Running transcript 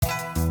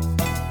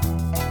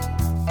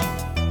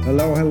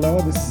Hello.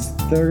 This is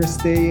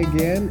Thursday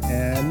again,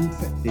 and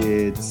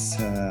it's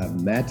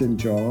Matt and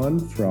John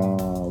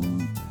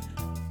from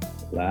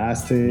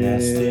Plastic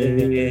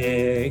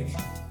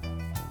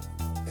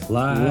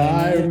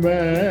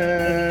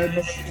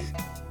Climate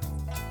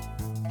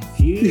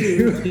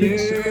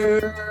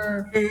Future.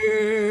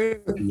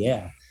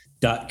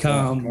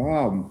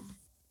 .com.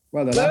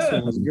 Well, the last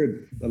one was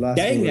good.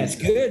 That's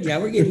good. Yeah,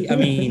 we're getting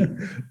any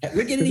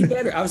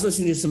better. I was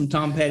listening to some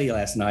Tom Petty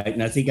last night,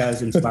 and I think I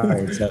was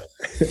inspired. So,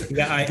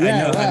 I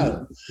know.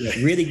 Wow.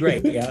 Really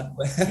great. Yeah,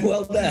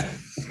 well done.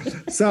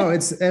 So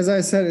it's, as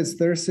I said, it's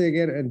Thursday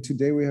again, and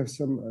today we have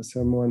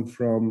someone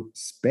from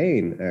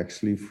Spain,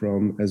 actually,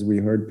 from, as we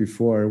heard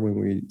before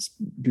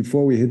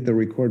before we hit the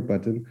record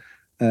button,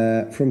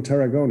 from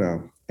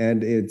Tarragona,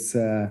 and it's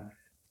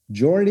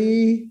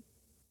Jordi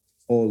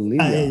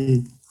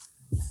Olivia.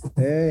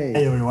 Hey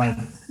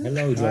everyone.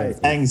 Hello, Jordi.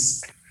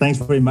 Thanks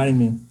for inviting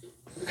me.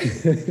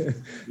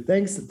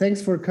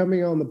 Thanks for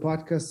coming on the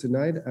podcast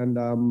tonight. And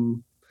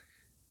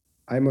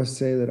I must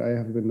say that I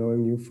have been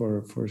knowing you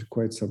for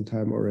quite some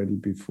time already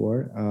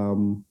before.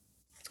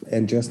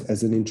 And just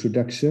as an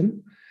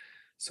introduction,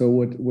 so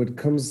what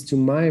comes to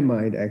my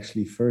mind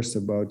actually first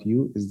about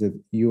you is that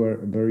you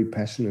are a very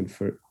passionate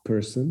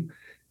person,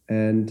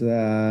 and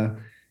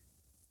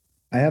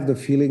I have the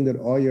feeling that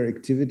all your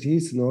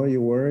activities and all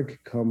your work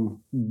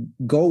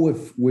go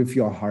with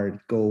your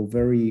heart, go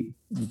very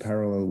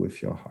parallel with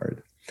your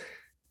heart.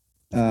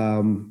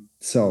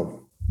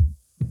 So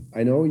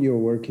I know you're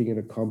working in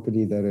a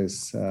company that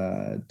is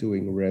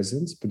doing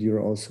resins, but you're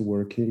also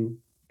working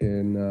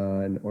in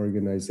an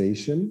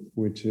organization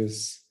which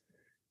is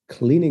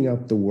cleaning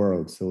up the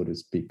world, so to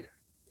speak.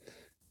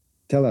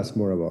 Tell us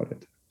more about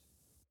it.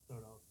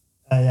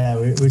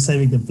 We're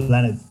saving the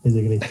planet,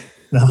 basically.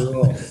 No.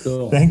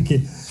 Cool. Thank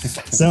you.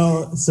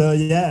 So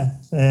yeah.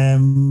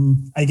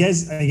 I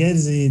guess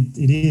it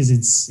is.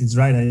 It's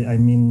right. I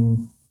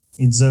mean,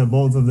 it's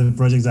both of the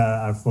projects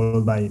are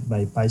followed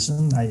by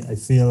passion. I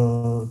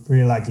feel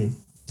pretty lucky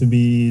to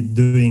be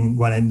doing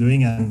what I'm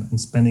doing and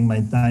spending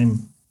my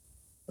time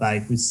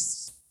like with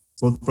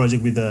both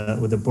project with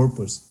the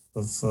purpose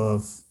of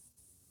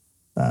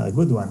a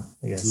good one,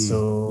 I guess.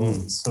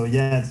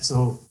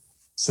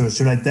 So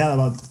should I tell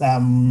about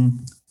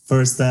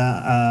first,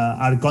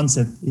 our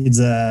concept? It's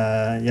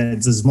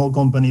a small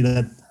company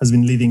that has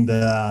been leading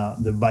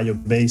the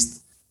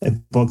bio-based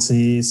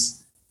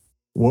epoxies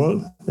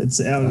world. It's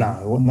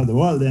not the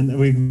world. And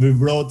we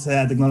brought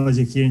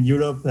technology here in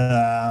Europe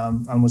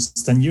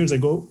almost 10 years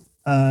ago,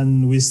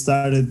 and we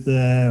started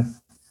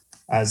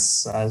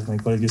as my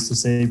colleague used to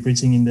say,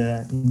 preaching in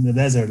the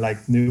desert. Like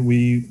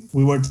we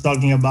were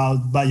talking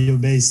about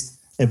bio-based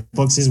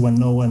epoxies when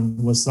no one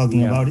was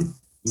talking about it.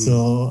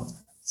 So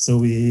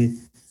we,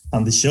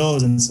 on the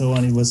shows and so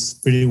on, it was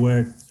pretty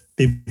weird.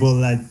 People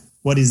like,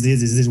 what is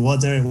this? Is this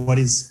water? What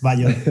is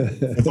bio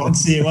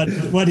epoxy? What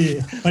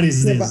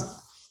is this?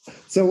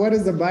 So what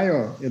is the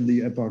bio in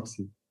the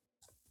epoxy?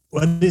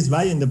 What is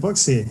bio in the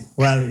epoxy?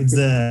 Well,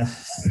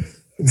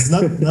 it's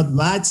not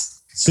much.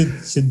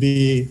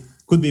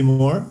 Could be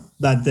more.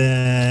 But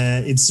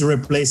it's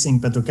replacing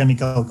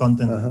petrochemical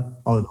content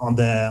on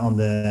the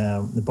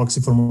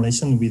epoxy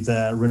formulation with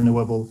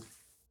renewable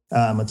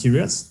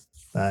materials,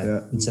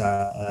 which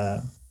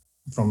are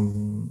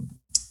from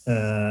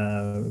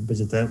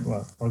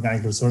vegetable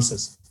organic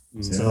resources.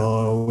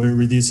 So we're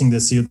reducing the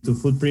CO2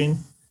 footprint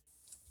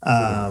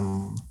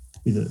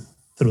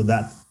through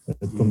that.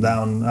 It come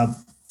down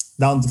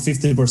to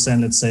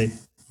 50%, let's say,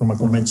 from a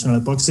conventional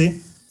epoxy.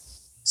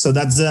 So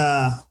that's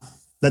a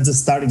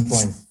starting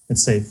point,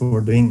 let's say, for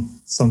doing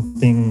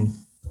something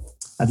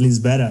at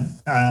least better.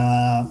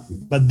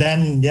 But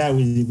then,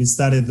 we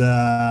started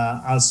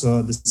also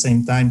at the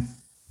same time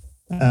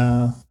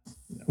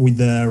with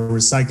the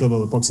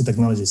recyclable epoxy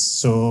technologies.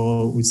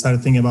 So we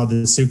started thinking about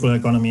the circular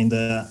economy in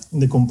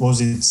the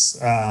composites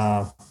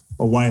a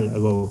while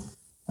ago,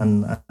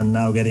 and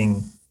now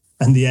getting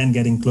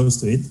close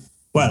to it.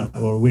 Well,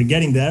 or we're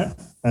getting there.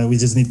 We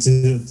just need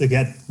to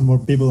get more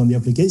people on the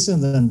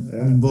application and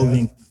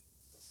involving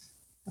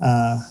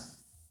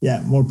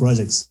more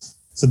projects.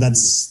 So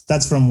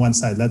that's from one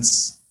side.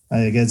 That's,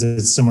 I guess,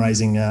 it's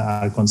summarizing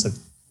our concept,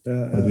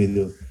 what we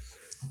do.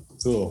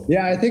 Cool.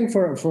 Yeah, I think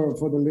for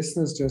the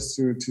listeners, just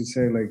to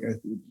say, like,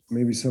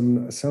 maybe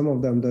some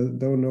of them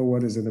don't know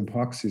what is an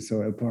epoxy.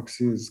 So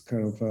epoxy is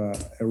kind of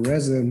a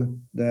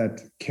resin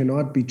that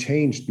cannot be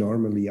changed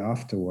normally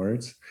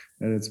afterwards,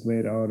 and it's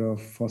made out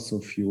of fossil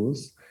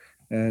fuels.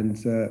 And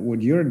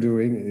what you're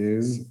doing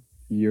is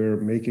you're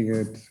making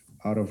it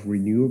out of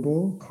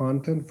renewable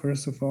content,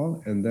 first of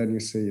all, and then you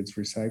say it's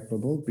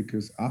recyclable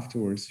because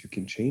afterwards you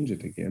can change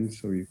it again,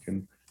 so you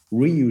can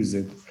reuse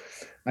it.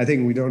 I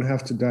think we don't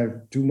have to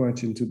dive too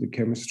much into the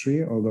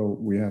chemistry, although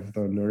we have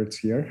the nerds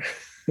here.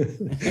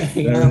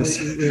 There is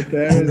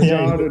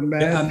John and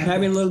Matt. I'm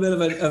having a little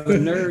bit of a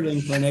nerd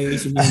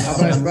inclination.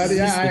 But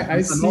yeah,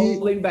 I see. I'm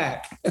holding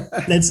back.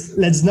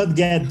 Let's not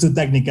get too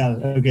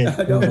technical. Okay.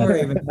 Don't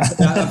worry. I'm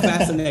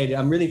fascinated.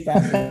 I'm really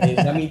fascinated.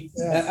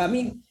 I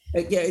mean,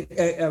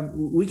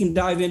 We can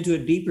dive into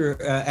it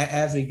deeper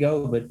as we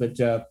go, but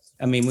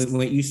I mean,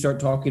 when you start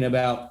talking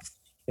about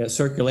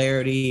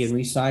circularity and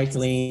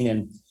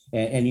recycling,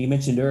 and you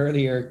mentioned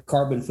earlier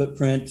carbon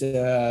footprint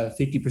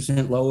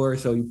 50% lower.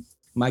 So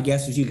my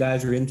guess is you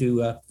guys are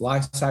into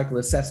life cycle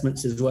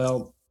assessments as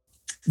well.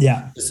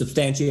 Yeah, to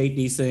substantiate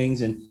these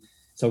things, and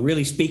so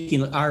really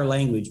speaking our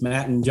language,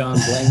 Matt and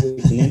John's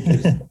language and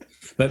interest.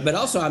 But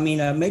also, I mean,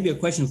 maybe a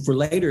question for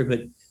later.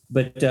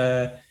 But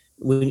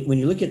when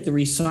you look at the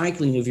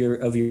recycling of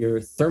your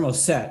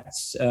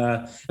thermosets,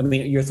 I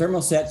mean, your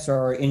thermosets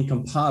are in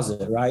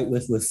composite, right?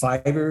 With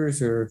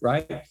fibers, or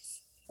right?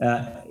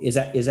 Is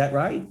that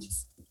right?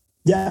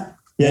 Yeah.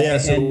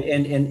 So,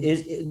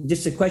 and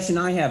just a question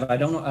I have. I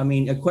don't know. I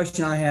mean, a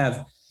question I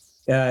have.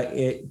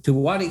 To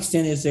what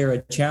extent is there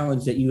a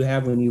challenge that you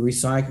have when you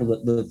recycle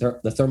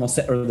the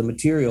thermoset or the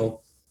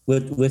material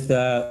with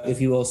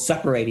if you will,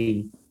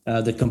 separating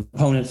the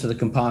components of the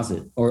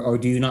composite, or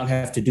do you not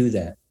have to do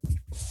that?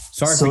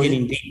 Sorry for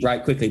getting deep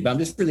right quickly, but I'm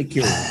just really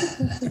curious.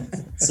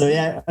 So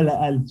yeah,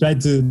 I'll try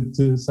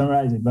to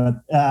summarize it, but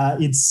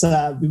it's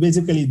we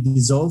basically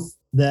dissolve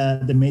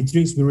the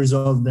matrix. We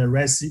resolve the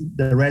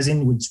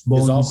resin which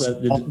bonds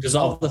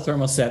dissolve the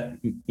thermoset.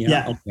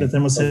 Okay. The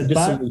thermoset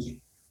part.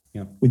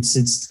 Yeah. Which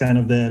is kind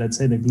of the, let's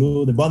say, the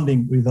glue, the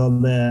bonding with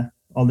all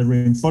the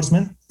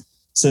reinforcement.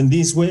 So in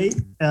this way,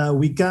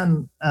 we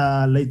can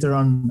later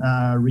on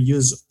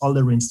reuse all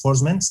the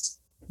reinforcements,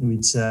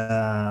 which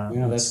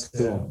that's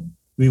cool.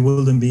 We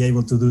wouldn't be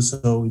able to do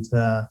so with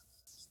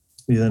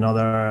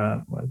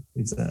another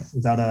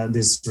without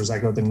this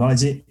recycled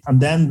technology. And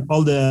then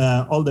all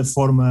the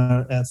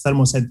former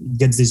thermoset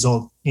gets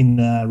dissolved in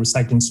a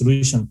recycling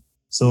solution.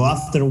 So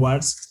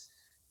afterwards,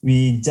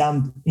 we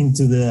jump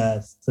into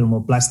the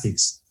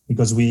thermoplastics,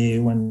 because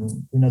when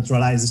we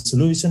neutralize the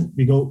solution,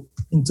 we go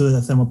into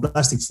the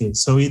thermoplastic field.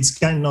 So it's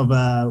kind of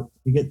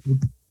we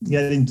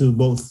get into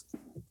both.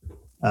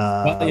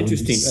 Well,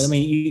 interesting. I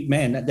mean,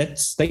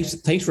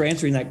 thanks for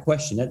answering that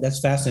question. That's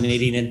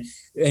fascinating.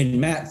 And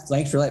Matt,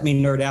 thanks for letting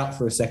me nerd out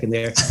for a second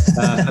there.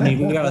 I mean,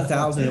 we got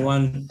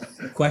 1,001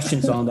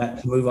 questions on that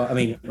to move on. I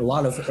mean, a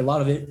lot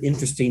of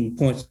interesting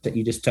points that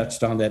you just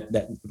touched on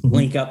that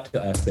link up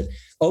to us. But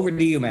over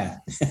to you,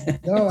 Matt.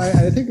 No,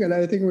 I think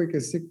we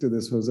can stick to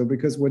this one. So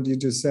because what you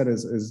just said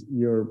is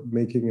you're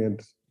making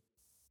it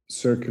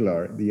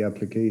circular, the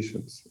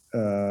applications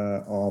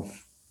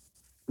of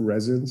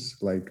resins,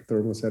 like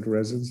thermoset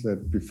resins,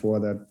 that before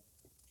that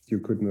you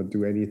could not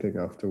do anything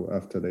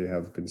after they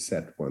have been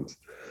set once.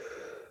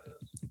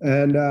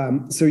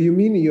 And so you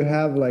mean you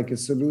have like a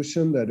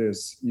solution that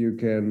is you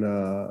can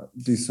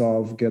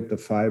dissolve, get the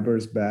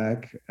fibers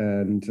back,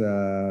 and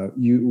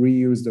you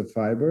reuse the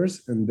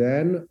fibers, and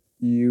then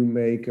you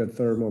make a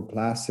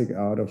thermoplastic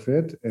out of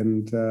it,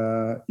 and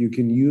you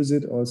can use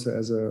it also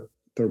as a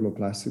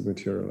thermoplastic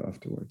material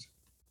afterwards.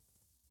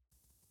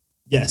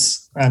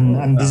 Yes,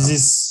 and this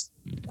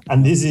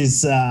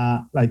is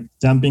like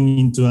jumping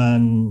into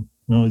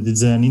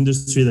it's an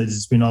industry that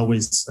has been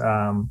always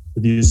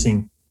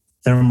producing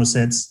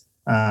thermosets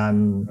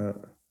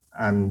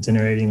and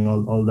generating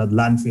all that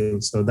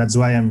landfill. So that's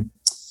why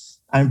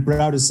I'm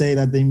proud to say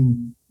that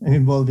I'm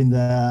involved in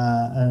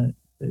the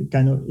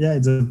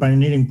it's a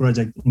pioneering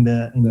project in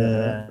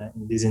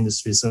this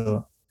industry.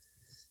 So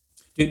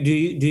do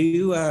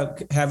you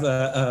have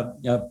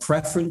a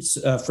preference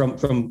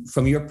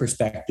from your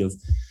perspective?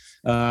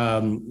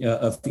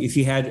 If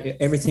you had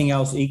everything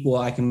else equal,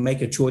 I can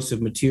make a choice of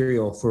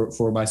material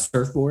for my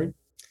surfboard.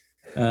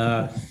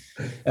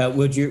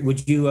 Would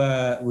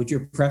your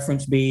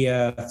preference be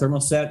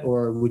thermoset,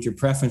 or would your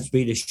preference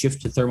be to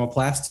shift to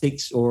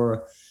thermoplastics?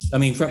 Or, I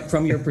mean,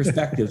 from your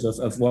perspectives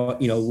of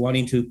what,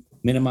 wanting to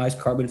minimize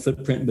carbon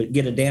footprint but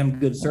get a damn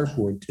good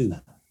surfboard too.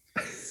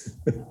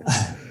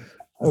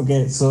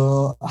 Okay,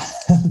 so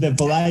the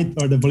polite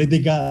or the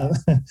political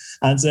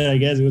answer, I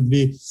guess, would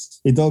be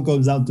it all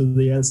comes down to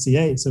the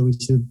LCA. So we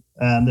should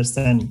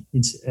understand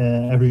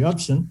every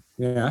option.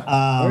 Yeah,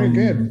 very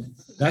good.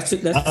 That's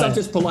not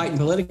just polite and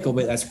political,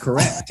 but that's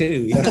correct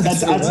too.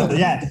 That's also,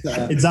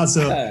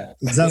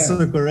 it's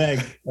also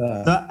correct.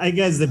 So I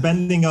guess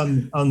depending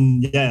on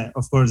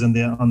of course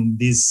on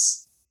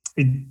this,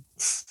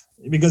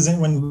 because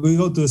when we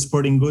go to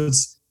sporting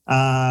goods,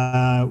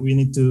 we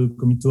need to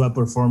commit to a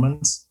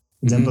performance.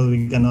 For example,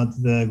 we cannot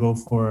go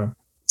for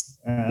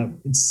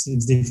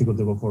it's difficult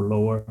to go for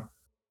lower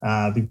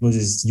because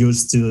it's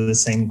used to the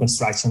same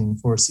construction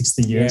for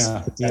 60 years.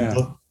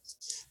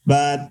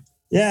 But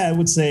I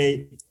would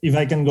say if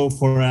I can go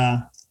for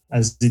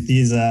as it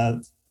is a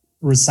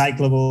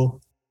recyclable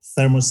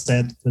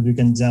thermoset that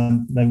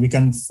we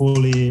can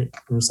fully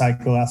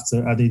recycle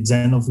at the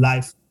end of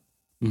life,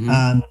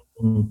 and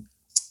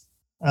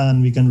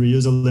we can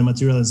reuse all the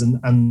materials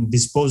and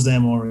dispose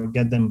them or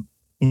get them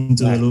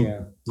into the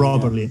loop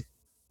properly.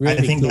 Really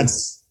I think cool.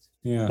 that's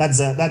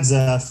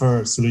a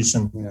fair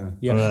solution.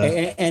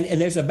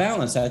 And there's a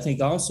balance, I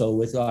think, also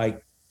with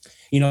like,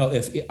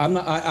 if I'm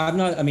not, I'm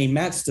not. I mean,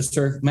 Matt's the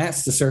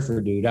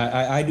surfer dude.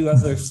 I do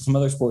some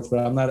other sports, but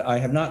I'm not. I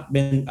have not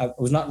been. I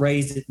was not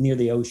raised near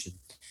the ocean.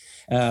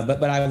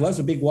 But I was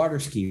a big water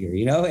skier,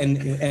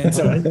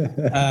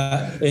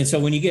 and so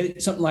when you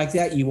get something like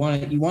that, you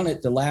want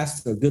it to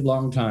last a good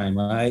long time,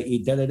 right?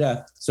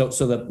 So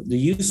the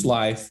use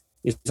life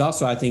is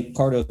also, I think,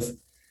 part of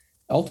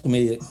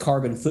ultimately the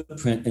carbon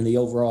footprint in the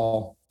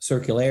overall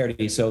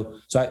circularity. So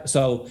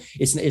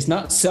it's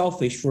not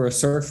selfish for a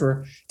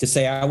surfer to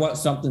say, I want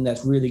something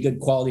that's really good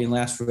quality and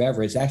lasts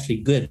forever. It's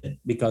actually good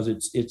because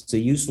it's the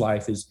use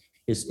life is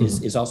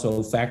also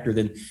a factor.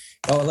 Then,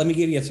 let me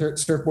give you a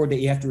surfboard that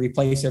you have to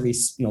replace every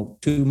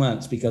 2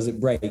 months because it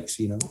breaks.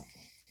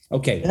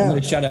 Okay, I'm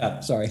going to shut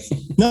up. Sorry.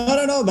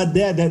 No. But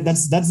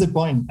that's the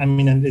point. I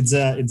mean, and it's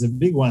a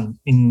big one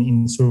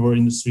in surfboard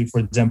industry. For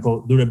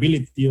example,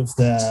 durability of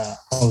the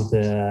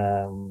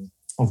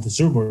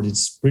surfboard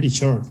is pretty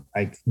short.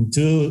 Like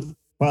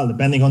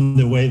depending on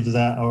the waves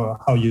or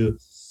how you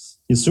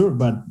surf,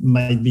 but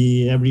might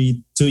be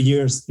every 2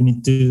 years you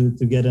need to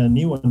get a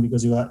new one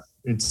because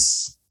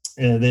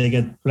they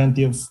get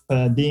plenty of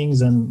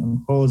dings and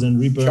holes and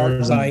rippers.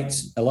 Shark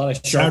bites, a lot of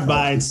shark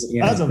bites,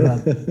 lots of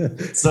that.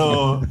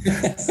 So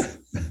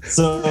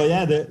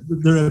the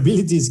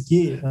durability is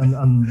key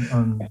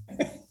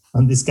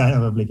on this kind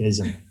of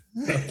application.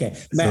 Okay,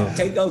 Matt,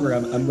 take over.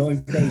 I'm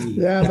going crazy.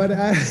 Yeah, but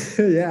I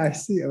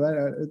see.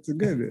 It's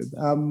good.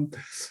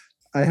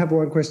 I have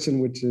one question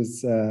which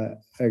is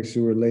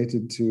actually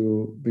related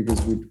to, because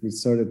we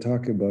started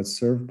talking about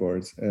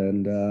surfboards,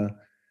 and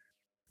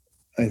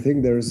I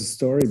think there is a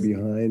story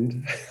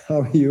behind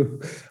how you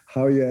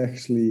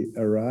actually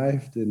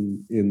arrived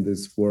in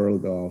this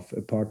world of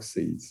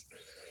epoxies.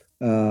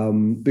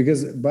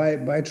 Because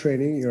by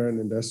training you're an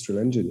industrial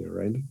engineer,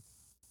 right?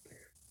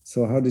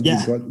 So how did you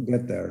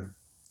get there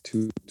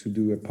to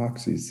do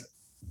epoxies?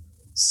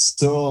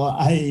 So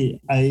I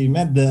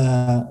met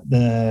the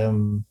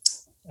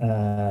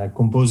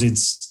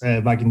composites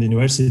back in the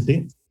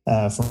university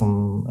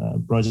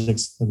from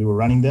projects that we were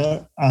running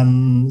there,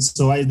 and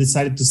so I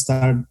decided to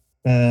start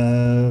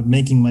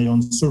making my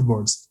own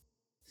surfboards.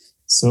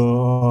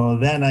 So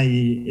then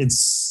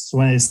it's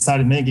when I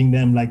started making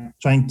them, like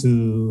trying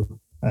to,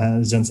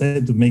 as John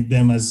said, to make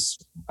them as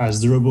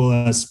durable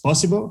as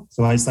possible.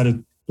 So I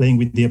started playing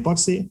with the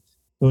epoxy,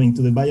 going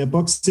to the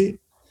bio-epoxy,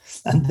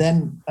 and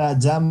then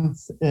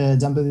jumped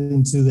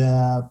into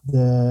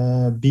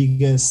the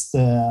biggest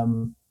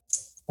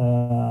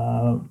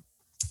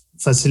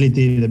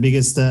facility, the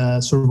biggest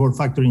surfboard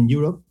factory in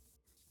Europe,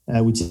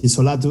 which is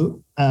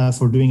Olatu,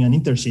 for doing an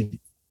internship.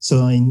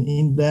 So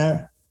in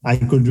there, I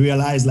could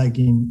realize, like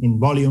in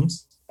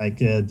volumes, like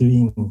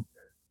doing,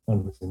 I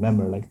don't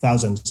remember, like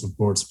thousands of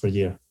boards per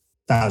year,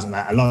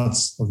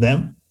 lots of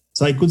them.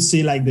 So I could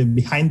see like the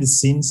behind the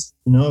scenes,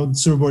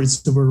 surfboard is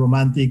super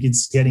romantic.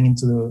 It's getting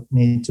into the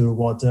nature,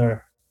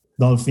 water,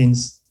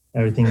 dolphins,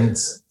 everything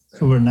is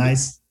super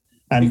nice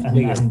and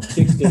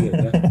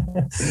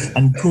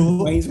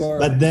cool.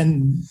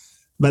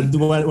 But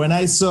when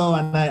I saw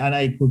and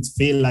I could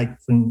feel like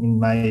in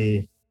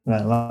my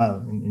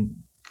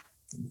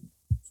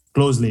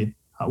closely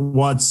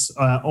what's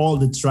all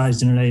the trash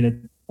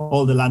generated,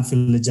 all the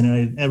landfill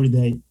generated every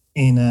day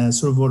in a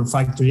surfboard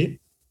factory,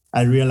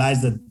 I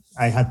realized that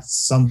I had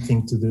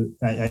something to do.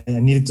 I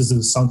needed to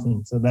do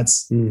something. So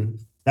that's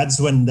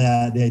when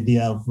the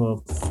idea of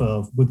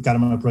Good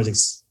Karma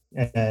projects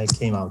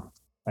came out.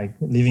 Like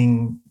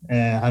having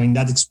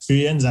that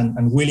experience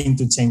and willing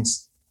to change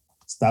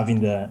stuff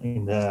in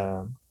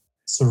the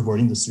surfboard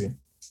industry.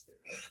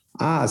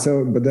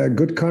 So but the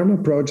Good Karma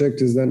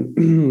project is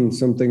then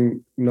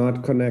something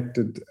not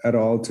connected at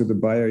all to the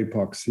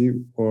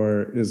bio-epoxy,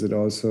 or is it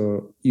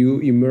also you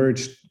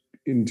emerged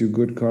into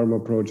Good Karma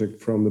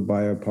project from the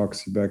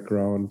bio-epoxy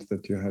background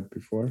that you had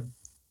before?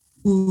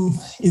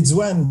 It's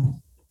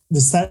when they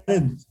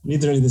started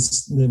literally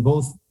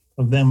both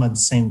of them at the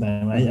same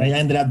time. I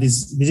ended up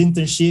this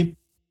internship.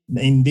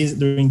 During this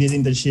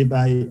internship,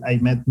 I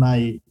met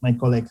my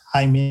colleague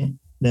Jaime,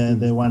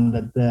 the one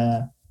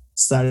that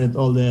started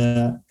all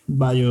the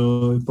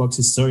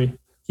bio-epoxy story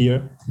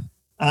here.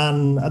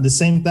 And at the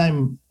same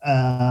time,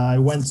 I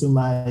went to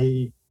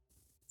my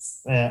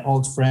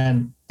old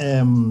friend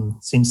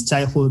since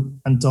childhood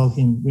and told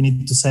him we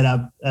need to set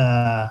up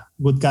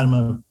Good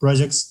Karma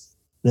projects.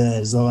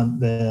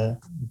 The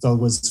talk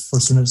was for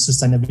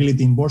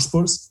sustainability in board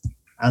sports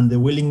and the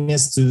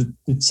willingness to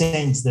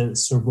change the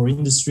surfboard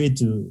industry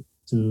to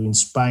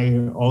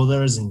inspire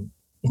others in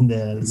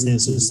the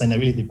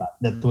sustainability path.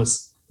 That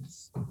was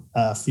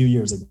a few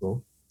years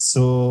ago.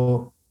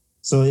 So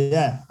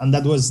yeah, and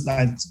that was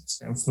like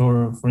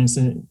for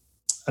instance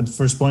at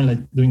first point, like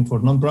doing for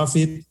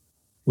non-profit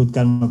Good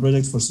Karma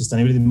projects for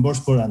sustainability in board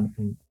sport,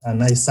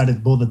 and I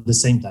started both at the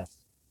same time.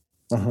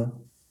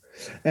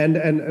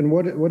 And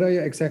what are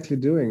you exactly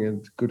doing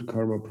at Good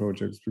Karma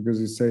projects? Because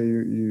you say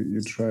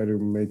you try to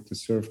make the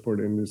surfboard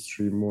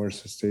industry more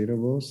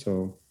sustainable.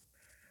 So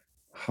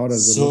how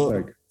does it look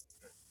like?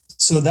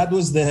 So that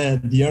was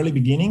the early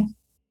beginning.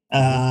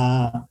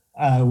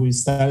 We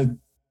started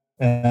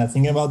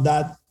thinking about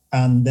that,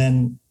 and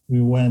then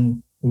we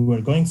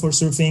were going for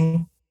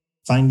surfing,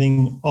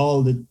 finding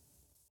all the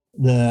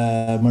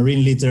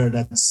marine litter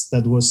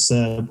that was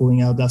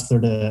pulling out after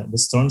the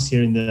storms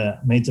here in the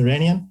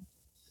Mediterranean.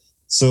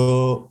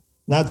 So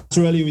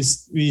naturally, we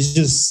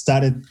just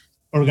started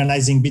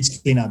organizing beach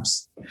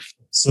cleanups.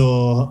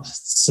 So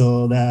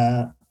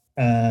the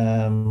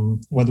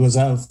what was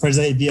our first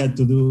idea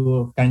to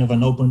do kind of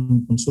an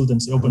open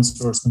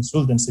source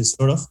consultancy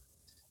sort of.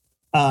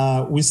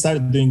 We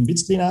started doing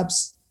beach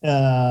cleanups.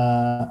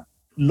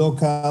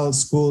 Local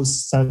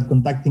schools started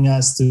contacting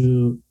us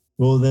to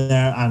go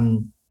there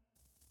and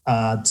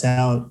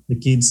tell the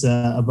kids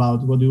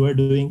about what we were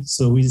doing.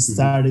 So we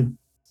started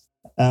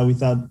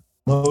without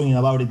knowing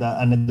about it,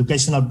 an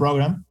educational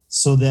program.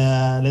 So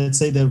let's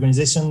say the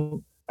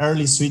organization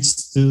early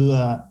switched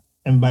to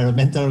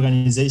environmental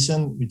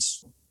organization,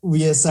 which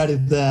we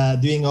started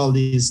doing all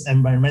these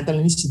environmental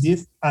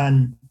initiatives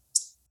and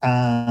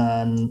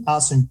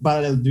also in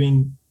parallel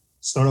doing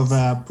sort of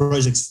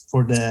projects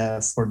for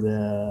the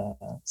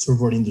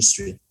surfboard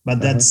industry. But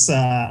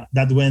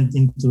that went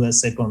into a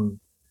second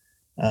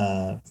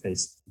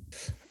phase.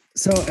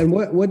 So, and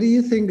what do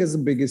you think is the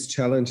biggest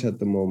challenge at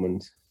the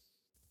moment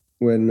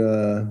when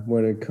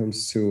it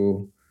comes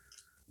to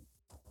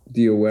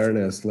the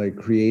awareness, like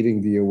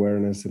creating the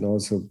awareness, and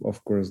also,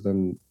 of course,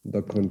 then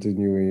the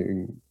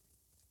continuing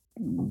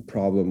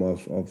problem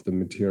of the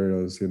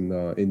materials in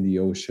the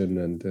ocean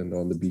and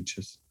on the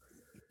beaches?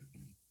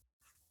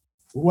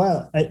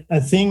 Well, I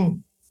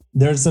think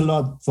there's a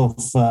lot of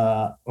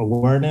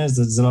awareness.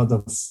 There's a lot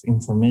of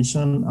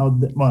information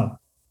out there. Well,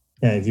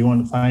 yeah, if you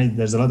want to find it,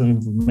 there's a lot of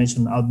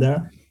information out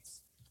there.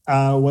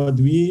 What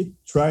we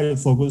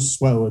focus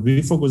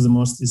the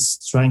most is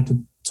trying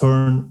to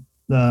turn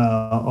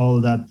all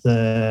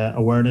that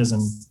awareness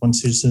and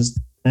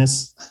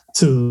consciousness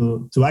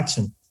to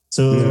action.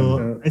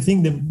 So I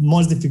think the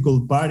most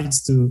difficult part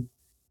is to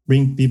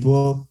bring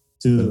people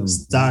to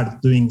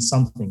start doing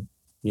something.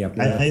 Yeah,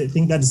 I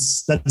think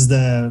that's the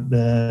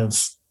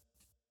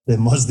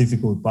most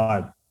difficult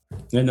part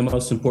and the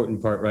most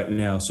important part right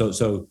now.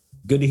 So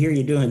good to hear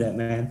you doing that,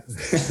 man.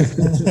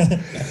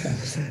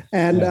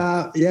 And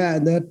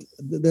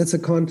that's a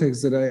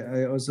context that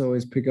I also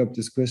always pick up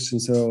this question.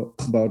 So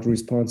about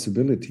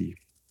responsibility,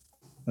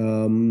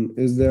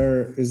 is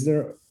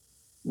there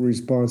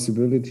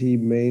responsibility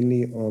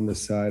mainly on the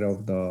side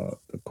of the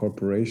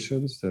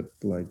corporations that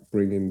like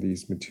bring in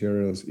these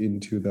materials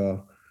into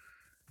the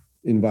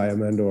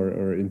environment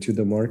or into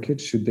the market?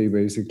 Should they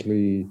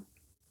basically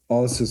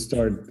also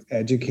start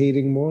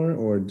educating more,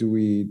 or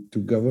do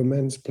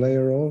governments play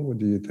a role? What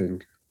do you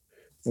think?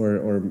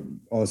 Or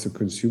also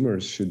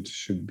consumers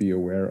should be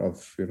aware of,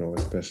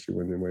 especially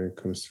when it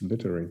comes to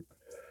littering?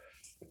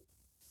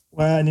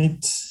 Well, I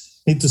need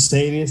to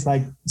say this,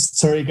 like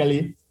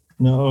historically,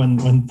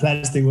 when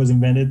plastic was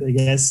invented, I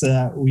guess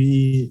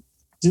we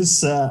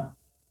just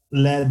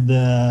let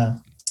the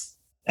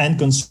end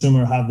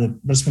consumer have the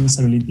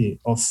responsibility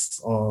of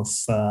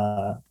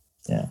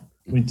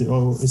we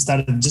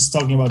started just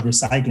talking about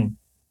recycling,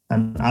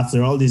 and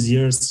after all these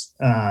years,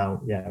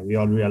 we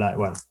all realize,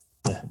 well,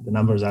 the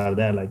numbers are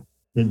there. Like,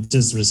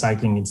 just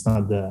recycling, it's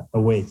not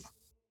a way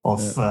of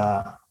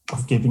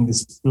keeping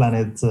this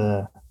planet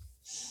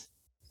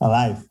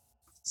alive.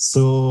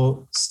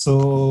 So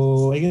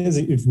I guess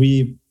if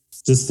we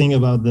just think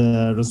about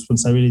the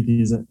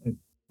responsibilities,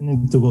 we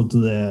need to go to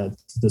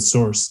the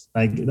source.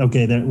 Like,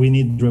 okay, we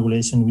need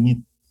regulation, we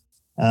need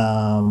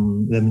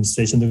the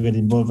administration to get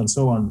involved and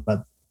so on.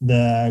 But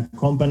the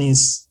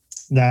companies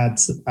that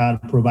are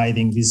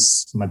providing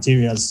these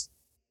materials,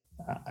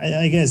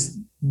 I guess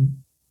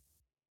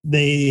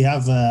they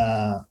have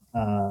a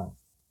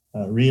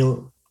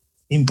real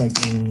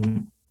impact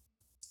in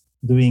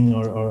doing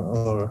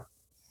or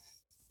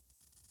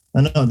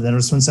I don't know, the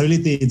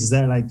responsibility is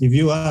there. Like, if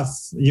you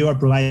are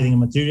providing a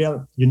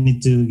material, you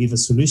need to give a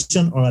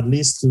solution, or at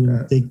least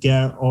to take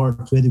care or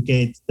to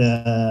educate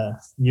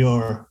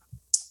your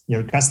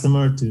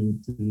customer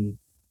to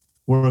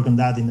work on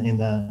that in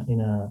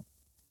a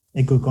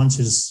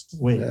eco-conscious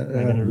way,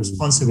 like in a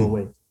responsible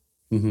way.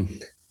 Mm-hmm.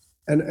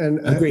 And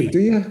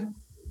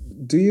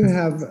do you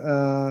have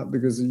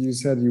because you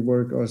said you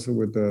work also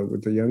with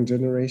the young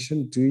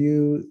generation, do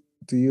you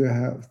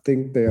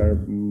think they are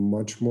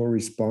much more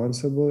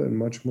responsible and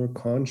much more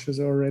conscious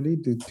already?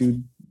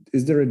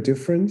 Is there a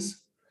difference?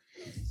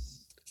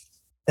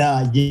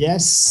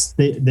 Yes,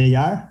 they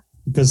are,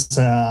 because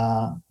they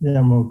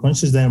are more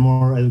conscious, they are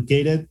more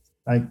educated,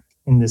 like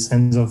in the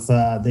sense of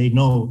they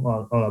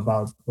know all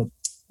about what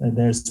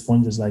their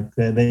sponges, like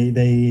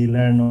they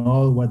learn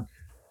all what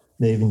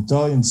they've been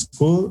taught in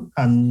school.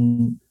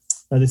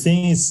 But the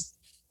thing is,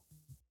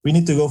 we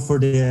need to go for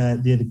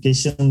the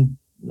education,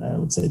 I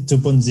would say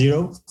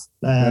 2.0,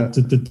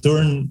 to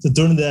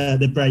turn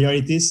the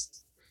priorities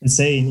and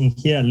say, in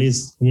here, at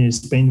least here in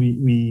Spain,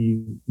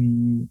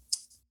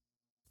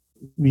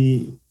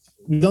 we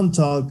we don't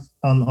talk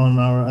on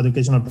our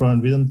educational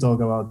program. We don't talk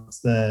about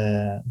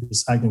the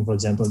recycling, for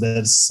example.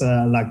 There's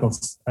a lack of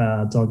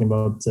talking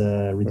about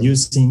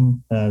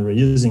reducing,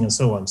 reusing, and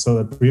so on.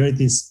 So the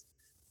priorities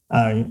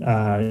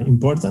are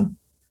important.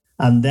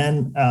 And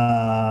then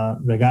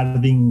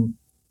regarding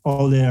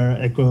all their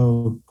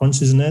eco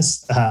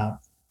consciousness,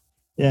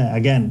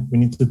 again, we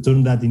need to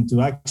turn that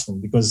into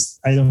action, because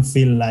I don't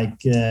feel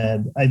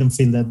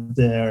that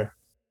they're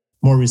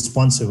more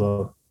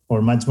responsible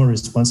or much more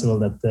responsible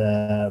than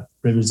the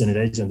previous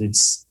generation.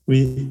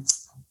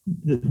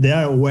 They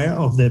are aware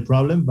of the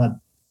problem, but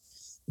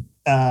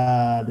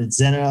in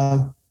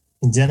general,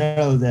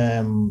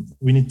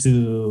 we need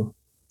to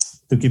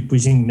keep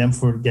pushing them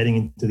for getting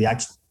into the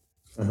action.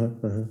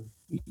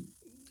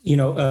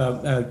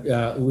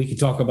 We could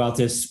talk about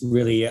this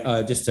really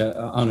just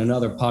on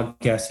another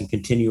podcast and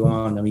continue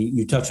on. I mean,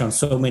 you touch on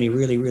so many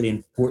really, really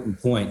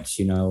important points,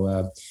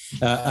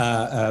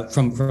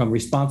 from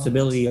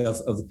responsibility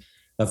of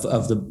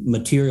the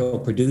material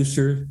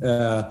producer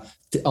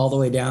all the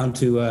way down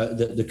to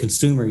the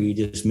consumer you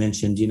just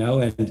mentioned,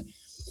 and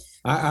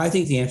I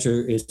think the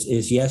answer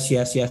is yes,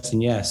 yes, yes,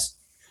 and yes.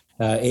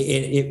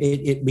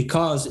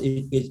 Because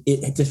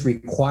it just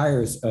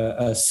requires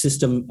a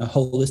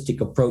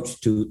holistic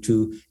approach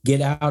to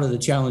get out of the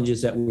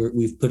challenges that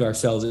we've put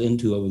ourselves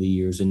into over the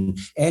years. And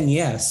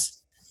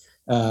yes,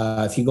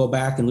 if you go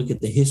back and look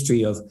at the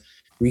history of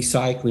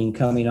recycling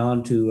coming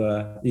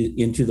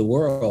into the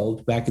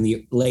world back in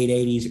the late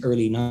 80s,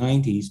 early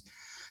 90s,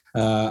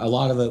 a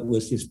lot of it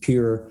was just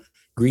pure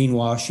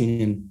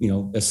greenwashing and,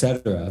 et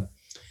cetera.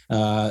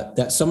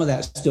 That some of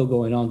that's still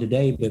going on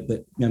today,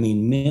 but I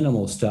mean,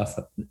 minimal stuff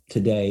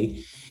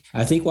today.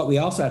 I think what we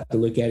also have to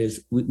look at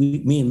is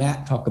me and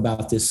Matt talk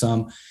about this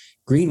some.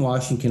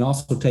 Greenwashing can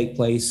also take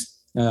place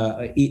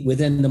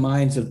within the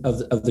minds of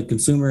the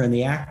consumer and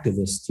the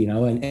activist,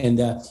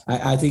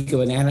 I think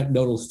of an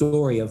anecdotal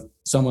story of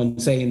someone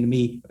saying to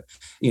me,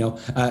 I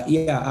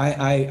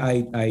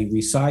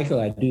recycle,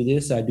 I do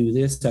this, I do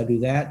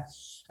that.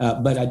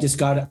 But I just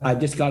got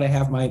to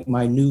have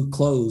my new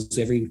clothes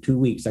every 2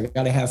 weeks. I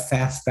got to have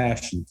fast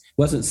fashion. It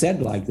wasn't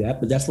said like that,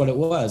 but that's what it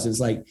was. It's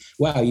like,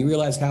 wow, you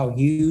realize how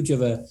huge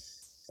of a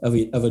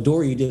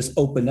door you just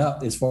opened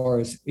up as far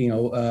as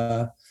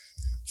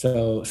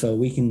so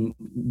we can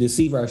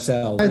deceive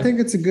ourselves. I think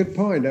it's a good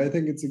point.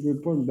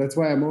 That's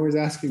why I'm always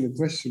asking the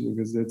question,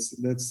 because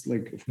that's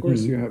like, of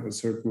course, you have a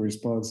certain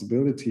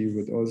responsibility,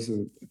 but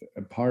also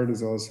a part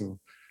is also.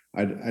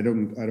 I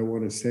don't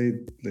want to say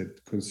that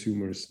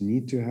consumers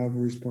need to have a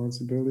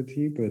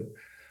responsibility, but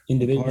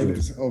individuals, part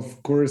is,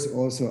 of course,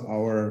 also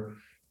our,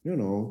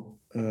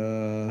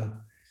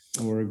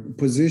 our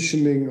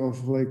positioning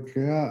of like,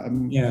 I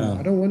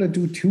don't want to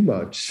do too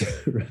much,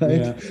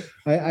 right? Yeah.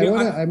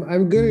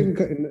 I'm good in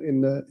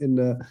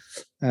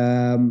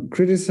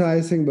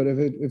criticizing, but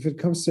if it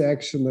comes to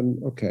action, then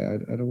okay,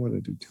 I don't want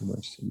to do too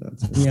much in that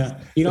sense. Yeah,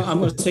 I'm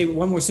going to say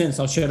one more sentence.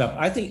 I'll shut up.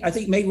 I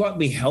think maybe what would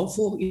be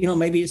helpful,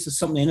 maybe it's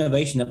some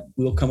innovation that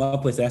we'll come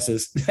up with as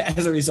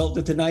a result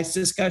of tonight's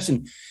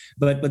discussion.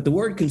 But the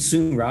word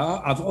consumer,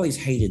 I've always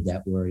hated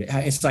that word.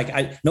 It's like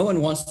no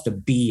one wants to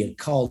be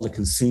called a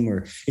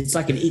consumer. It's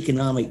like an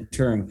economic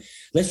term.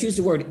 Let's use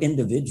the word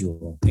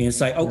individual. And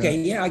it's like, okay,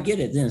 yeah, I get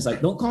it. Then it's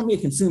like, don't call me a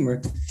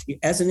consumer.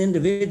 As an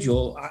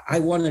individual, I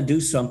want to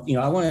do something.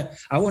 I want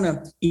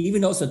to,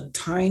 even though it's a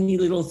tiny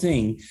little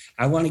thing,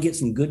 I want to get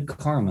some good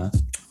karma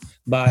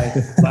by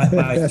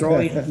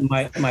throwing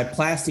my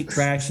plastic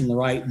trash in the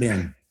right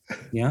bin.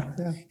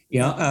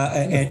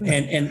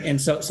 And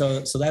so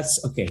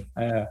that's okay.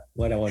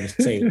 What I want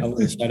to say, I want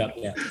to shut up.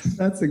 Yeah,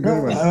 that's a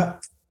good one.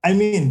 I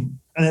mean,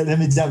 let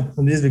me jump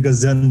on this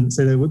because John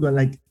said a good one.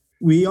 Like,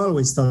 we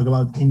always talk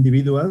about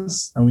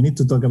individuals, and we need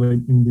to talk about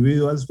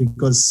individuals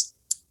because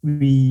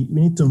we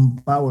need to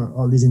empower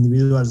all these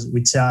individuals,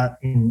 which are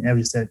in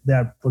every step. They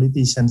are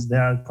politicians, they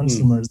are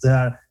consumers, they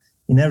are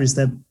in every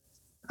step.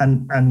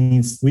 And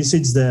if we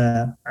switch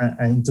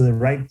into the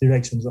right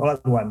directions all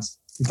at once,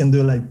 we can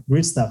do like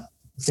great stuff.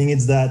 I think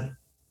it's that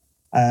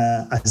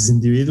as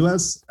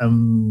individuals,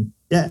 we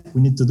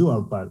need to do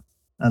our part,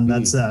 and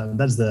that's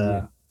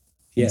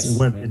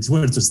it's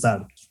where to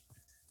start.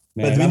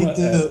 Man, but we need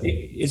to.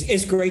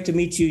 It's great to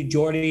meet you,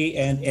 Jordi,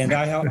 and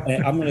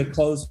I'm going to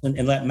close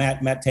and let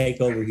Matt take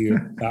over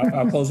here.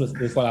 I'll close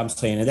with what I'm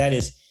saying, and that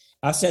is,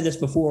 I've said this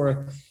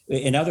before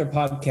in other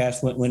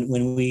podcasts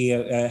when we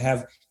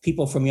have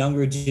people from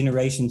younger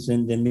generations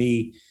than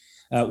me.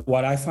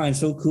 What I find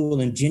so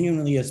cool and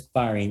genuinely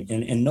inspiring,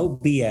 and no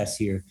BS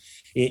here,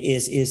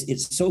 is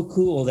it's so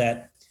cool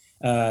that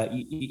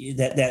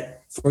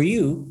that for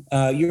you,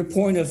 your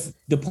point of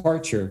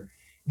departure,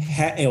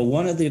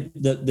 one of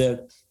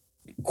the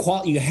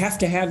you have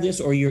to have this,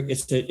 or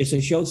it's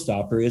a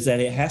showstopper, is that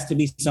it has to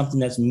be something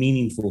that's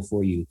meaningful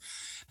for you,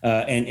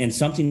 and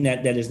something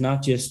that is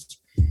not just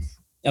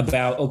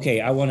about,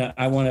 okay, I want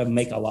to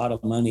make a lot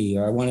of money,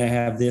 or I want to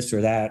have this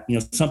or that,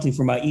 something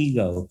for my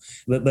ego,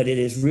 but it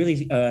is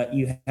really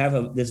you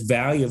have this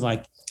value of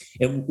like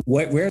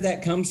where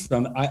that comes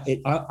from.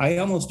 I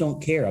almost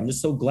don't care. I'm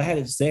just so glad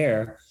it's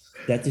there.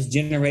 that this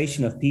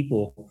generation of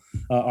people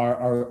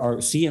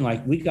are seeing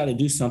like, we got to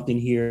do something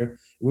here.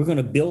 We're going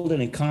to build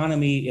an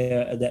economy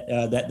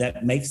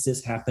that makes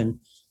this happen.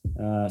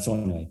 So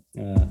anyway,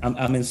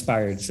 I'm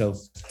inspired. So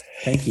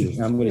thank you.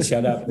 I'm going to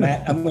shut up,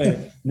 Matt.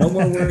 No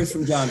more words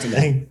from John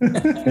tonight.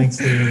 Thanks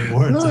for your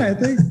words. No, I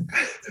think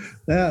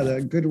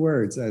they're good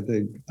words. I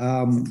think,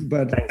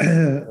 but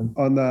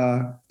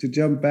to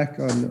jump back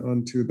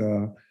onto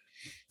the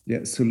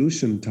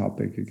solution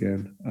topic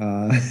again,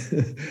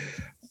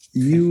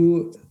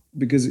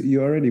 because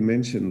you already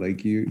mentioned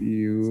like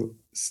you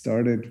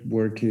started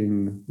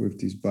working with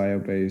these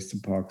bio-based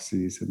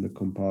epoxies and the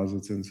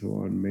composites and so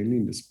on, mainly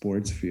in the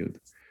sports field.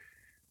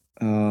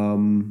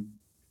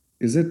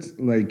 Is it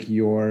like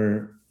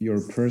your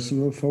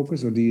personal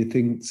focus, or do you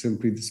think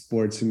simply the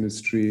sports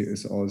industry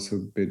is also a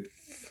bit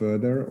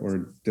further,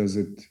 or does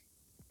it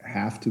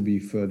have to be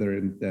further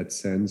in that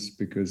sense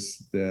because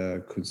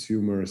the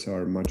consumers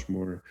are much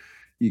more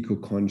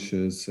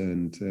eco-conscious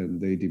and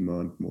they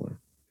demand more?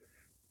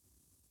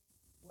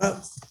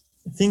 Well,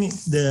 I think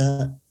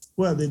the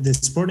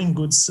sporting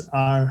goods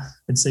are,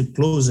 let's say,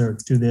 closer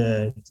to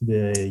the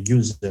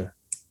user.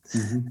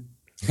 Mm-hmm.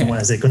 When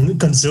I say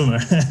consumer,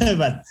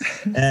 but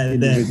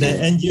the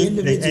end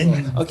user,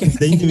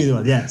 the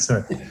individual. Yeah,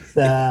 sorry.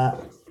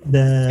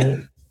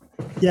 The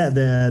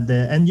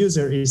end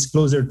user is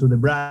closer to the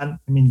brand.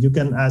 I mean, you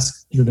can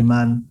ask the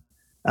demand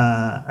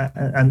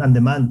and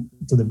demand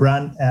to the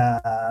brand.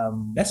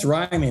 That's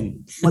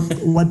rhyming.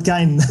 What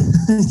kind?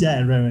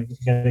 Yeah,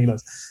 getting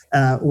lost.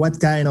 What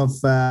kind of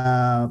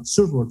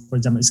surfboard, for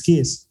example,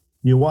 skis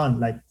you want?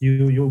 Like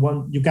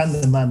you can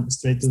demand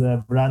straight to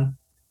the brand.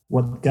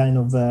 What kind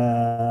of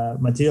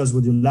materials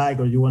would you like,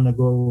 or you want to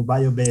go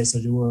bio-based, or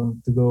you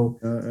want to go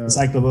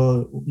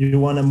recyclable? You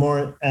want a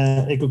more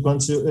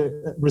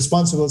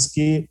responsible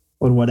ski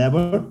or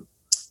whatever.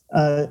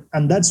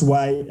 And that's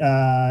why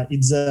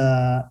it's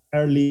an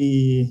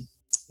early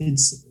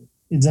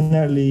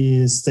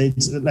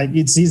stage. Like,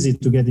 it's easy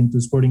to get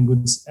into sporting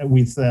goods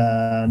with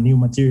new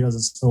materials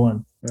and so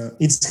on. Yeah.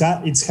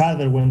 It's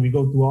harder when we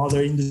go to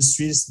other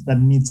industries that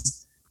needs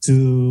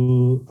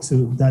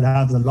that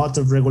have a lot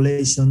of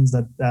regulations,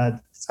 that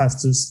have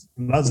to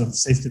lots of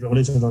safety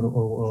regulations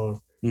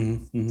or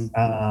and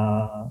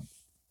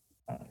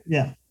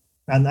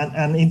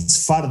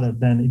it's farther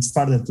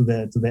to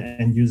the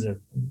end user.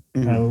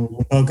 Mm-hmm.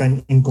 We talk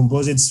in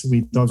composites.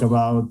 We talk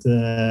about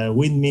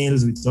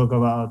windmills. We talk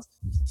about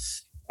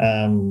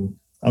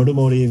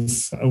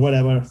automotive,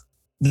 whatever.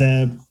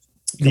 The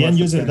end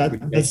user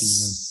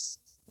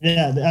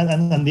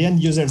and the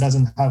end user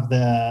doesn't have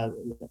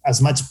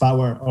as much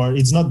power, or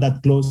it's not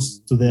that close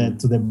to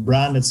the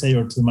brand, let's say,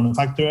 or to the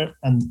manufacturer,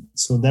 and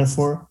so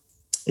therefore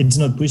it's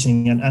not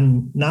pushing.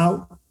 And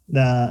now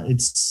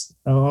it's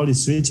all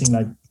is switching.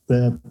 Like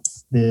the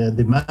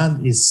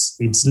demand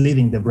it's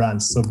leading the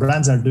brands, so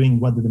brands are doing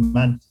what the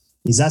demand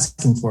is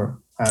asking for,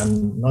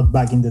 and not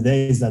back in the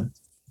days that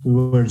we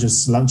were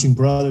just launching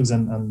products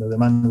and the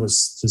demand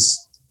was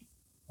just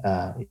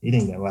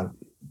eating them. Well,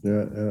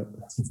 yeah.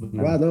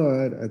 Well, no,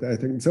 I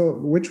think so.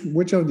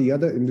 Which of the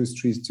other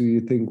industries do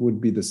you think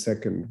would be the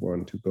second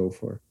one to go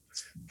for,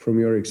 from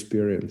your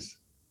experience?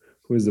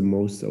 Who is the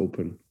most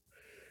open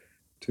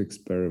to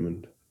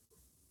experiment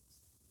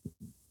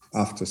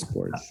after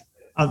sports?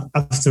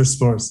 After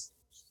sports,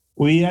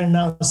 we are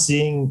now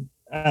seeing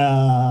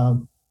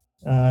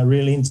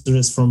real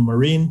interest from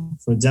marine,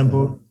 for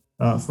example,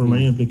 for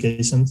marine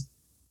applications.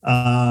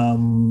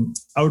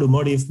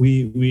 Automotive,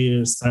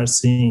 we start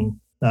seeing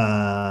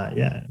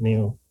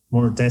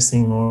more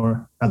testing,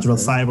 more natural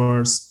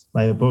fibers,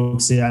 like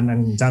epoxy,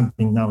 and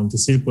jumping now into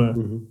circular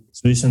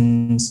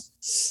solutions.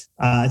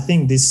 I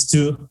think these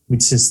two,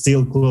 which is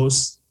still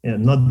close,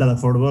 not that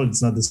affordable.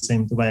 It's not the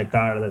same to buy a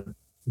car that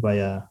to buy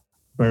a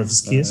pair of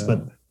skis,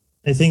 but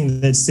I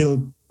think that's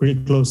still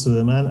pretty close to the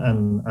demand,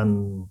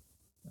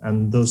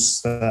 and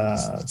those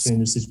two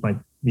industries might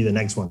be the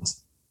next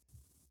ones.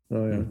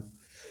 Oh yeah,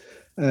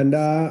 and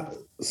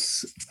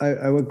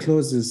I will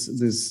close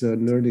this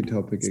nerdy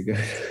topic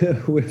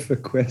again with a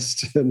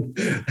question.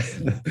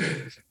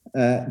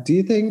 Do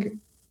you think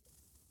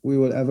we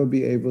will ever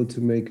be able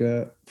to make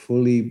a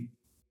fully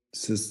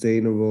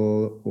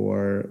sustainable,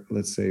 or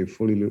let's say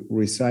fully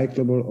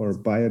recyclable or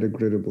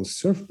biodegradable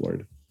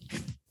surfboard?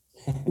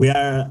 We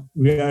are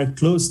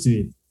close to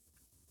it.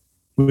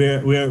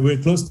 We're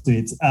close to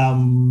it.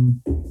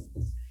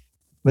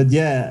 But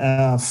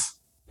yeah,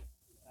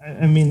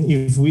 I mean,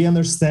 if we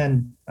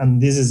understand,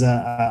 and this is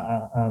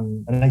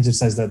an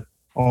exercise that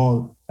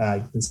all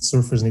the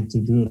surfers need to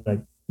do,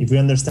 like if we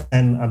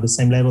understand at the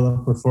same level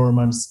of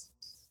performance,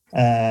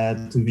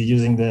 to be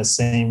using the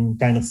same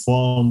kind of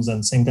foams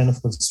and same kind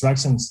of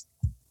constructions,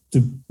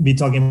 to be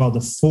talking about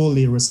the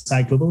fully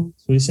recyclable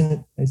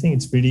solution, I think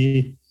it's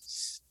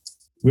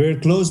we're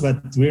close,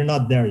 but we're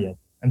not there yet.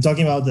 I'm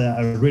talking about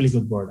a really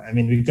good board. I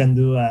mean, we can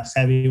do a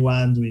heavy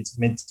one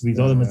with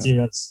other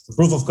materials. The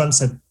proof of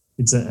concept,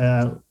 it's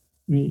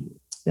we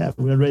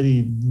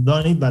already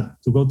done it, but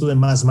to go to the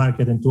mass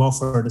market and to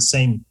offer the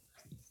same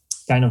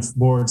kind of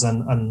boards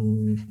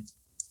and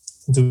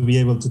to be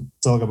able to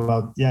talk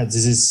about,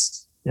 this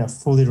is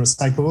fully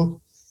recyclable,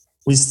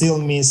 we still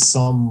miss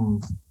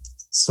some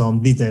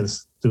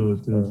details to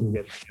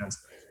get the answer.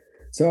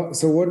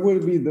 So what will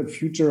be the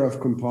future of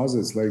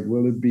composites? Like,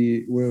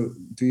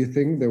 do you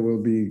think there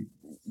will be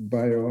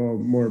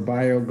more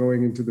bio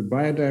going into the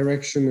bio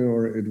direction,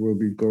 or it will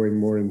be going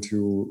more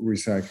into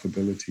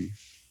recyclability?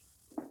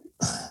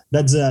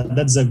 That's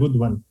a good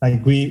one.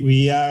 Like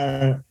we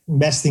are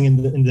investing in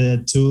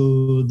the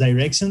two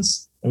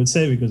directions, I would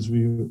say, because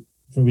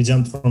we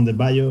jumped from the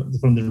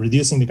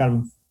reducing the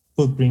carbon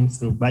footprint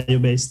through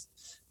bio-based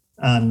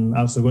and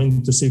also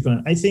going to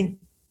circular. I think,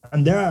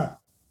 and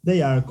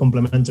they are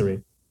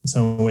complementary in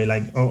some way,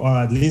 like, or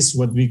at least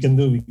what we can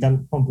do, we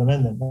can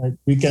complement them. Like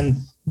we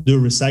can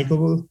do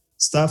recyclable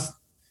stuff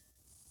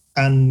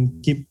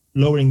and keep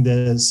lowering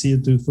the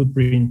CO2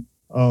 footprint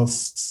of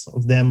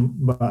them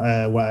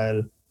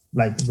while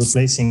like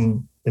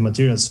replacing the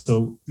materials.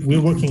 So we're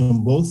working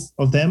on both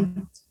of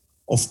them.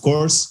 Of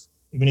course,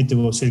 if we need to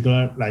go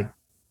circular, like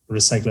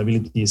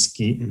recyclability is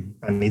key,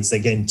 and it's a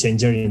game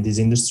changer in this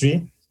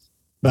industry.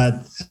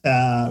 But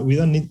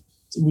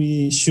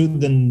we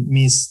shouldn't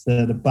miss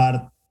the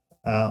part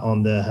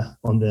on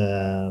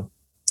the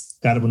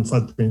carbon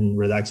footprint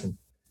reduction.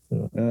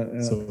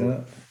 It's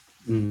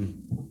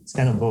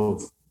kind of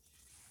both.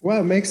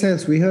 Well, it makes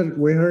sense. We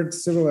heard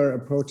similar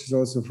approaches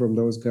also from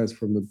those guys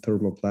from the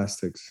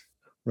thermoplastics,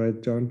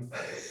 right, John?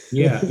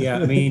 Yeah.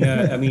 I mean,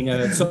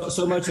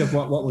 so much of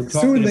what we're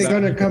talking soon they're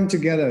about. Gonna come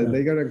together.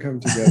 They're gonna come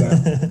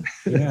together.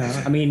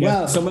 Yeah, I mean,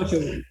 so much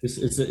of it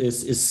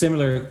is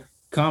similar,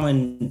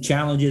 common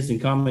challenges and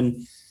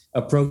common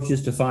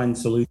approaches to find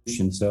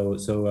solutions.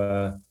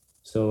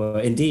 So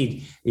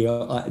indeed,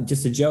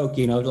 just a joke,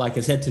 like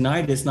I said,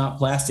 tonight it's not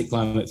plastic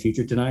climate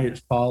future. Tonight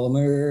it's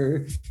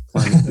polymer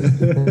climate.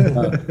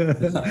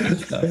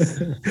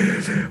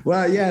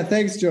 Well, yeah,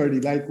 thanks,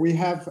 Jordi. Like we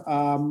have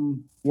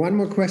one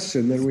more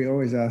question that we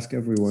always ask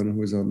everyone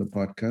who's on the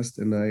podcast,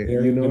 and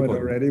you know it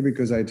already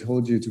because I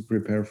told you to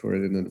prepare for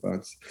it in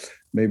advance.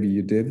 Maybe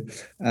you did.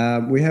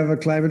 We have a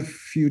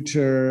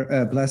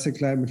plastic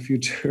climate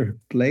future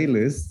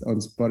playlist on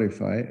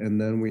Spotify, and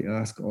then we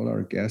ask all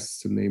our guests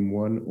to name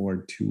one or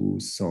two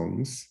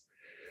songs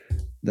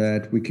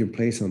that we can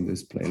place on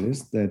this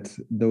playlist, that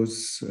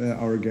those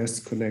our guests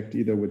connect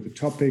either with the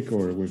topic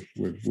or with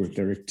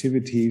their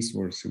activities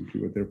or simply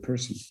with their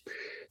person.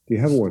 Do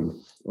you have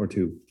one or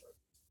two?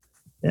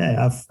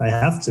 Yeah, I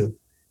have to.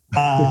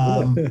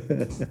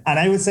 And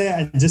I would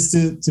say, just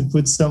to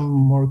put some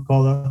more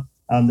color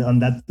on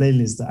that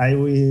playlist, I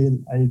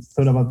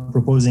thought about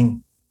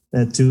proposing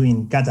two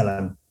in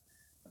Catalan.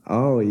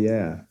 Oh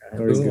yeah,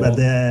 very good. But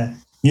the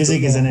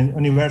music is an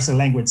universal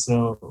language,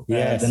 so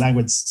the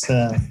language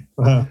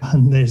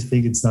they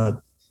speak, it's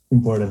not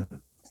important.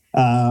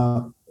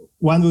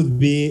 One would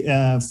be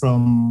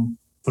from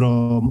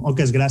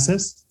Oques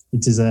Grasses,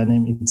 which is a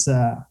name. It's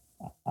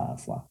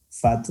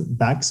Fat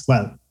Dax.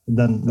 Well,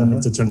 don't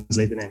need to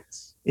translate the name.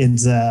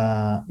 It's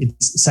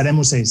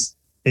Seremos Seis.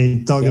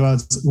 It talks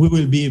about we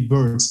will be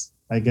birds.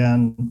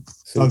 Again,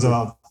 talks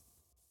about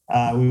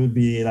we will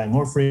be like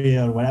more free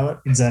or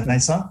whatever. It's a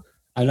nice song.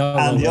 I know.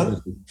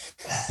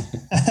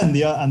 And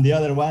the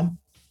other one,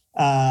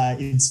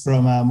 it's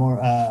from a more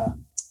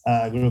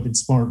group.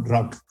 It's more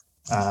rock,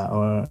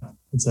 or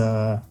it's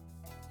a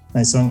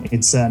nice song.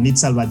 It's Nit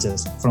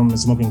Salvatges from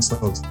Smoking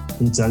Souls.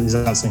 It's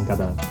also in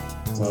Catalan.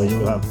 So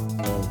you have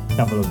a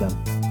couple of them.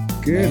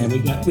 Good.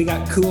 Man, we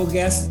got cool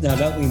guests now,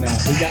 don't we,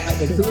 Matt? We got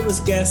the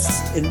coolest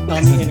guests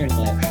on the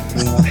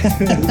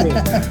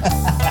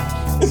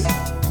internet.